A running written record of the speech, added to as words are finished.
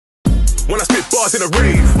When I spit bars in a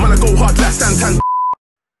rave, man, I go hard like Santan.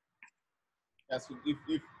 That's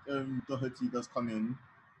if Doherty does come in,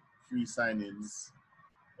 3 signings,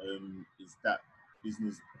 is that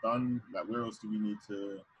business done? Like, where else do we need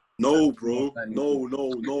to? No, bro. No,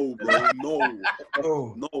 bro. No.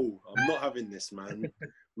 I'm not having this, man.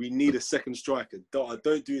 We need a second striker.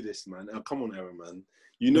 Don't do this, man. Oh, come on, Aaron, man.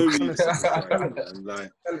 You know we need a second striker,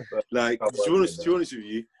 man. Like, to be honest with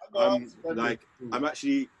you,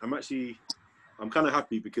 I'm kind of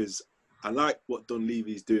happy because I like what Don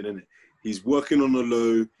Levy's doing, innit? He's working on the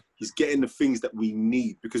low. He's getting the things that we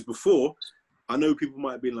need. Because before, I know people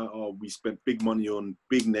might have been like, oh, we spent big money on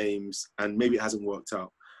big names and maybe it hasn't worked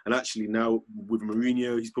out. And actually now with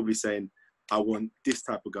Mourinho, he's probably saying, I want this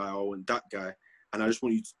type of guy, I want that guy. And I just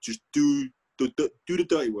want you to just do the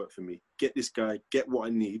dirty work for me. Get this guy, get what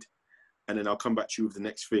I need, and then I'll come back to you with the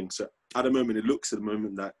next thing. So at the moment, it looks at the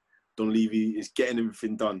moment that Don Levy is getting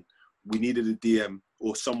everything done. We needed a DM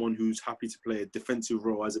or someone who's happy to play a defensive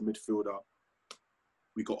role as a midfielder.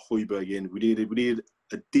 We got Højbjerg in. We needed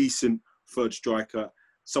a decent third striker,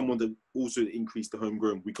 someone that also increased the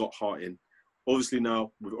homegrown. We got Hart in. Obviously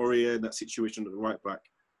now, with Aurier in that situation at the right back,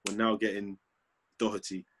 we're now getting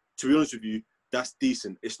Doherty. To be honest with you, that's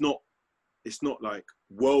decent. It's not like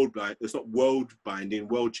world-binding,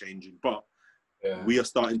 world-changing, but we are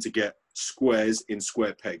starting to get squares in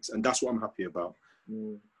square pegs, and that's what I'm happy about.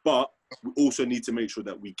 But we also need to make sure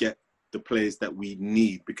that we get the players that we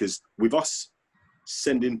need, because with us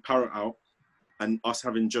sending Parrott out and us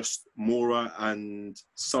having just Mora and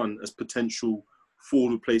Son as potential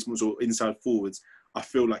forward replacements or inside forwards, I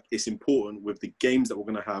feel like it's important with the games that we're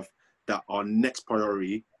going to have that our next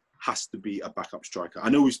priority has to be a backup striker.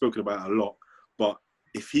 I know we've spoken about it a lot, but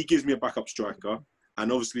if he gives me a backup striker,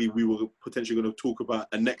 and obviously we were potentially going to talk about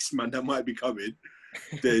a next man that might be coming,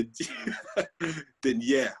 then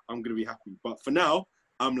yeah, I'm going to be happy. But for now,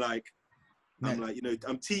 I'm like, you know,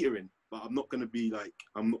 I'm teetering, but I'm not going to be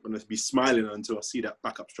smiling until I see that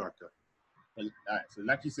backup striker. So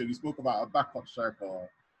like you said, we spoke about a backup striker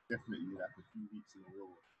definitely like a few weeks in a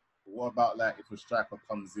row. But what about like if a striker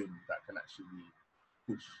comes in that can actually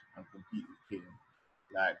push and compete with Kane?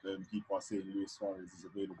 Like people are saying Luis Suarez is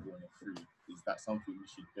available on a free. Is that something we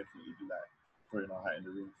should definitely be like throwing our hat in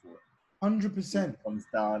the ring for? 100%. Comes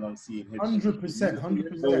down, I'm seeing 100%.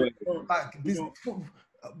 Like this.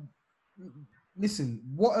 Listen,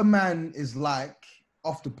 what a man is like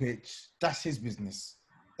off the pitch, that's his business.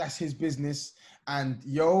 That's his business. And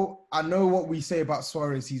I know what we say about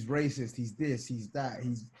Suarez. He's racist. He's this. He's that.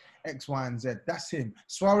 He's X, Y, and Z. That's him.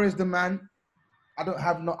 Suarez, the man. I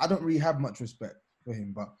don't really have much respect for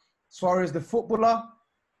him. But Suarez, the footballer,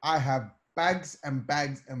 I have bags and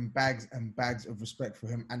bags and bags and bags of respect for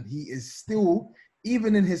him. And he is still,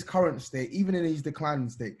 even in his current state, even in his declining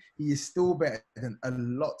state, he is still better than a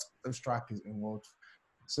lot of strikers in world.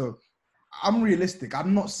 So I'm realistic.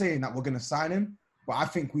 I'm not saying that we're going to sign him, but I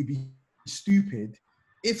think we'd be stupid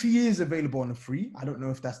if he is available on a free. I don't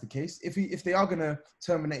know if that's the case. If they are going to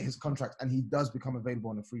terminate his contract and he does become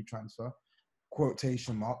available on a free transfer,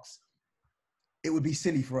 quotation marks, it would be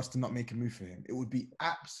silly for us to not make a move for him. It would be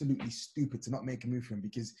absolutely stupid to not make a move for him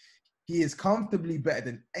because he is comfortably better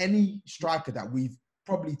than any striker that we've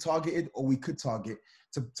probably targeted or we could target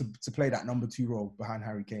to play that number 2 role behind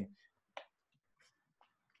Harry Kane.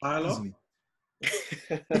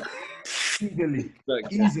 Easily.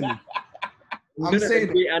 Easily. I'm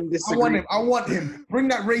saying it. I want him. Bring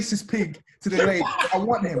that racist pig to the lane. I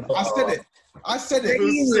want him. I said it. I said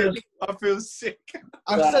it. I feel sick.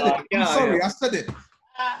 I said it. I'm sorry. I said it.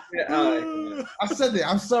 I said it.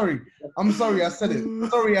 I'm sorry. I said it.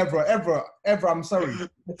 Sorry, Evra. I'm sorry.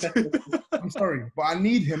 I'm sorry. But I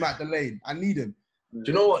need him at the lane. I need him. Do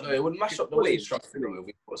you know what? Though? It would mash up the wage structure if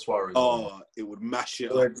we put Suarez. It would mash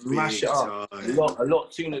it up. Mash it up a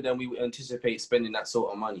lot sooner than we would anticipate spending that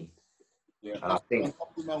sort of money. Yeah, and I think a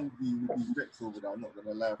couple man would be vexed over that. I'm not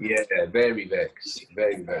gonna lie. Yeah, very vexed.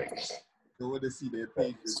 Very vexed. They want to see their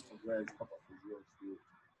pages from Suarez come up as well. Still.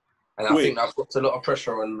 And I think that puts a lot of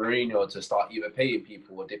pressure on Mourinho to start either paying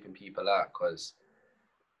people or dipping people out because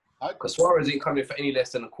Suarez ain't coming for any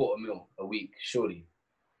less than $250,000 a week, surely.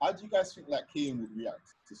 How do you guys think like Kane would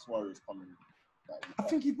react to Suarez coming? I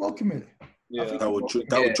think he'd welcome it. Yeah, that would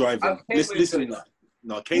drive him. Listen,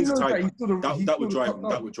 no, Kane's a tiger. That would drive him.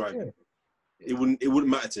 That would drive him. It wouldn't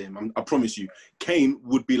matter to him. I promise you. Kane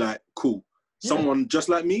would be like, cool. Someone just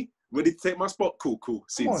like me, ready to take my spot. Cool.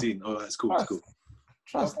 Scene. Oh, that's cool. That's cool.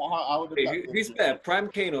 Trust. Who's better, Prime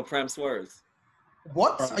Kane or Prime Suarez?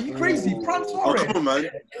 What? Are you crazy? Fran Oh, Suarez. come on, man.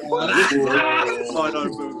 Oh, no,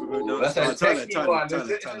 bro. That's a techie one. It's a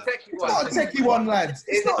techie It's one. not a techie one, lads.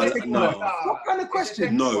 It's not a techie No. one. What kind of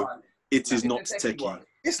question? No, it is not techie.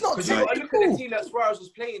 It's not Because techie. look at the team that Suarez was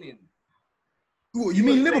playing in. Ooh, you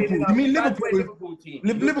mean Liverpool? You mean Liverpool? Liverpool team.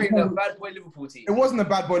 Liverpool. A bad boy Liverpool team. It wasn't a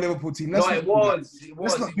bad boy Liverpool team. No, it was.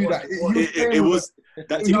 Let's not do that. It was.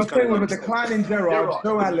 That He team was was kind playing of with a declining Gerrard,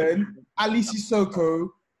 Joe Allen, Ali Sissoko.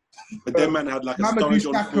 But them man had like a Mamadou Sturridge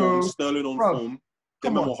on form, Sakho. Sterling on Bro, form.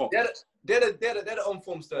 come Them man on. were hot. They're the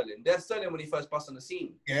on-form Sterling. They're Sterling when he first passed on the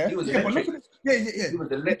scene. Yeah, He was but electric. look at He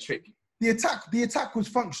was electric. The attack was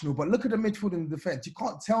functional, but look at the midfield and the defense. You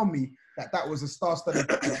can't tell me that was a star-studded.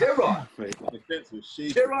 Gerrard. Defense was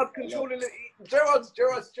shaky. Gerard controlling it. Gerard's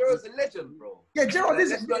a legend, bro. Yeah, Gerard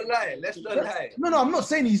is. Let's not lie. Let's not lie. No, I'm not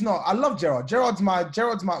saying he's not. I love Gerard. Gerard's my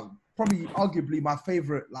probably arguably my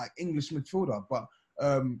favorite like English midfielder. But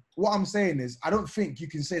what I'm saying is, I don't think you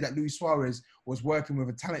can say that Luis Suarez was working with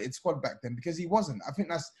a talented squad back then, because he wasn't. I think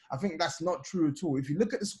that's not true at all. If you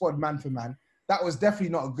look at the squad man for man, that was definitely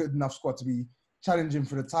not a good enough squad to be challenging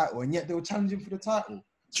for the title, and yet they were challenging for the title.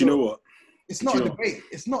 Do you know what? It's not a debate.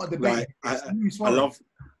 It's not a debate. Like,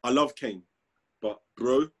 I love Kane, but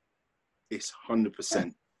bro, it's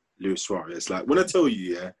 100% Luis Suarez. Like when I tell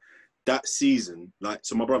you, yeah, that season, like,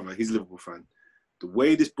 so my brother, he's a Liverpool fan. The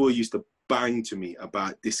way this boy used to bang to me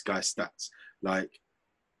about this guy's stats, like,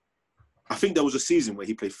 I think there was a season where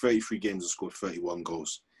he played 33 games and scored 31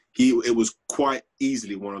 goals. It was quite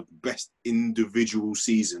easily one of the best individual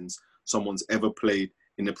seasons someone's ever played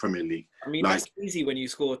in the Premier League. I mean, like, that's easy when you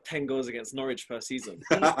score 10 goals against Norwich per season.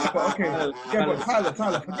 But Tyler,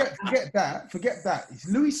 forget that. It's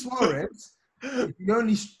Luis Suarez.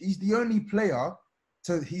 He's the only player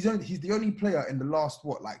he's the only player in the last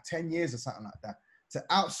 10 years or something like that to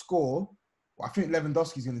outscore. Well, I think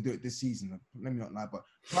Lewandowski's going to do it this season. Let me not lie, but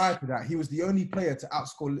prior to that, he was the only player to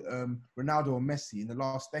outscore Ronaldo or Messi in the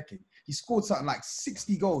last decade. He scored something like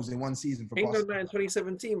 60 goals in one season for Kane done that Barcelona. in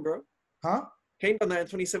 2017, bro. Huh? Kane done that in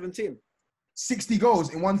 2017. 60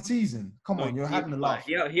 goals in one season. Come on, you're having a laugh.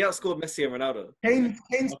 Yeah, he outscored Messi and Ronaldo.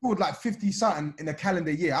 Kane scored like 50 something in a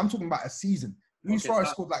calendar year. I'm talking about a season. Luis Suarez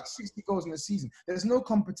scored like 60 goals in a season. There's no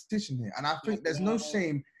competition here, and I think there's no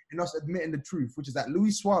shame in us admitting the truth, which is that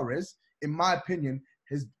Luis Suarez, in my opinion,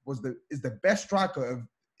 is the best striker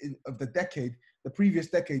of the decade, the previous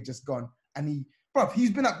decade just gone. And he's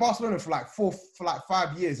been at Barcelona for like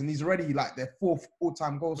 5 years, and he's already like their fourth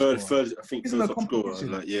all-time goal scorer. Third, I think. Isn't a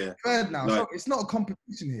competition. Third now. So it's not a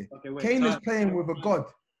competition here. Okay, wait, Kane is playing with a god.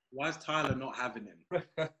 Why is Tyler not having him?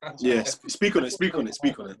 Yeah, speak on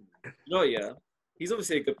it. No, yeah. He's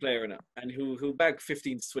obviously a good player in it, and who'll bag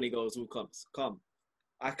 15 to 20 goals all comes.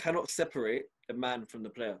 I cannot separate the man from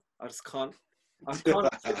the player. I just can't. I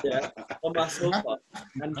can't sit there on my sofa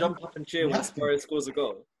and jump up and cheer when Spurs scores a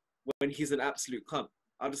goal when he's an absolute cunt.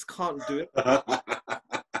 I just can't do it. I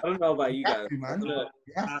don't know about you guys. You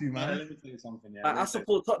have to, man. Let me tell you something. Yeah, I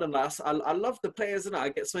support Tottenham. I love the players, and I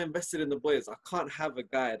get so invested in the boys. I can't have a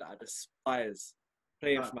guy that I despise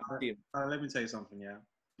playing for my team. Let me tell you something. Yeah,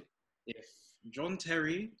 if John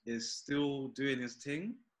Terry is still doing his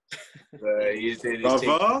thing, He's doing his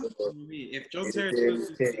thing. if John Terry is doing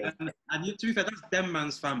his thing, and to be fair, that's them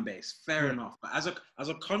man's fan base. Fair enough. But as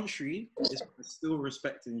a country, it's still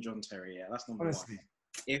respecting John Terry. Yeah, that's number one.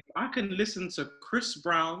 If I can listen to Chris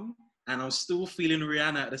Brown and I'm still feeling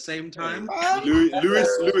Rihanna at the same time, Luis,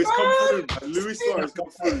 come through. Luis Suarez, come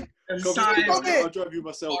through. I'll drive you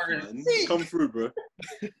myself, man. Come through, bro.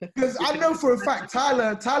 Because I know for a fact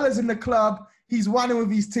Tyler's in the club. He's whining with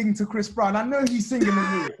his ting to Chris Brown. I know he's singing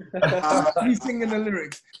the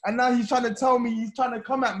lyrics. And now he's trying to tell me, he's trying to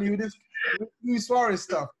come at me with this Luis Suarez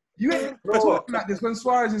stuff. You ain't talking like this when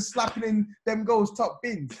Suarez is slapping in them goals top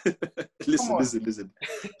bins. Listen.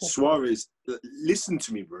 Suarez, listen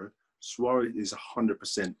to me, bro. Suarez is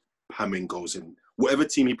 100% hamming goals in. Whatever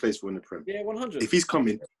team he plays for in the Prem. Yeah, 100. If he's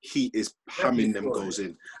coming, he is hamming them goals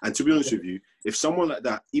in. And to be honest with you, if someone like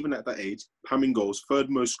that, even at that age, hamming goals, third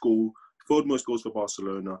most goals for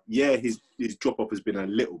Barcelona. Yeah, his drop-off has been a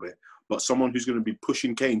little bit, but someone who's going to be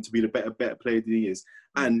pushing Kane to be the better player than he is.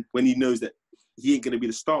 And when he knows that he ain't going to be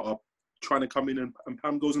the starter, trying to come in and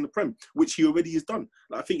pam goals in the Prem, which he already has done.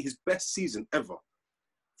 Like, I think his best season ever,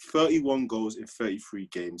 31 goals in 33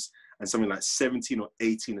 games and something like 17 or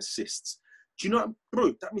 18 assists. Do you know,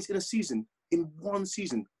 bro, that means in one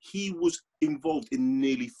season, he was involved in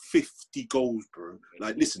nearly 50 goals, bro.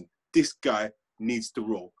 Like, listen, this guy needs to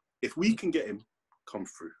roll. If we can get him, come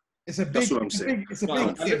through. It's a big. That's what I'm saying. It's a Well,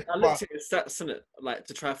 big thing. I looked at his stats, innit? Like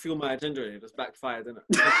to try to fuel my agenda, and it was backfired, innit?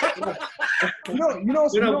 When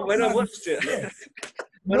I watched it,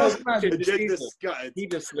 when I watched it this season, he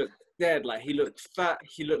just looked dead. Like he looked fat.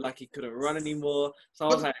 He looked like he couldn't run anymore. So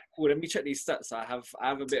I was like, cool, let me check these stats. So I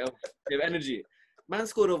have a bit of energy. Man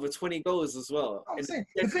scored over 20 goals as well. I'm saying,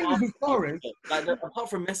 the thing with Suarez, like apart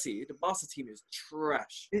from Messi, the Barca team is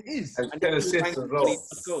trash. It is. And 10 assists as well.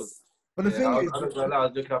 Goals. But the thing is, I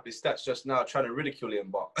was looking up his stats just now, trying to ridicule him,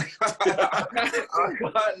 but I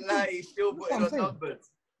can't lie, he's still putting on numbers.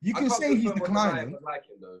 You can say he's declining. I like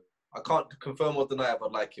him though. I can't confirm or deny if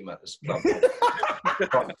I'd like him at this club.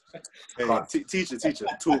 Hey, teacher,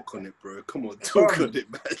 talk on it, bro. Come on, talk on it,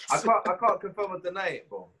 man. I can't confirm or deny it,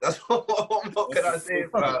 bro. That's what I'm not gonna say,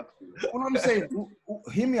 bro. All I'm saying,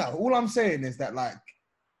 hear me out. All I'm saying is that, like,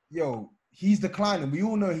 yo, he's declining. We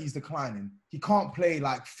all know he's declining. He can't play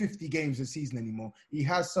like 50 games a season anymore. He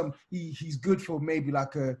has some. He's good for maybe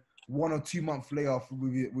like a 1 or 2 month layoff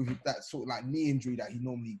with that sort of like knee injury that he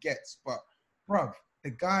normally gets. But, bruv,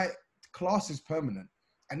 the guy, class is permanent.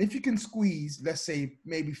 And if you can squeeze, let's say,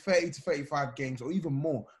 maybe 30 to 35 games or even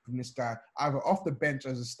more from this guy, either off the bench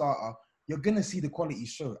as a starter, you're going to see the quality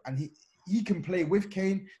show. And he can play with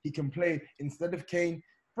Kane. He can play instead of Kane.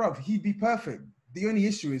 Bruv, he'd be perfect. The only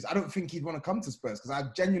issue is I don't think he'd want to come to Spurs because I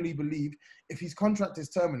genuinely believe if his contract is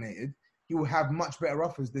terminated, he will have much better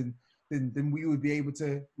offers than we would be able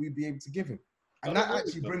to give him. And that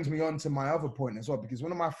actually brings me on to my other point as well, because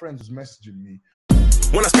one of my friends was messaging me.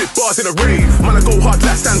 When I spit bars in a rave, man, I go hard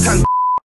like Santan.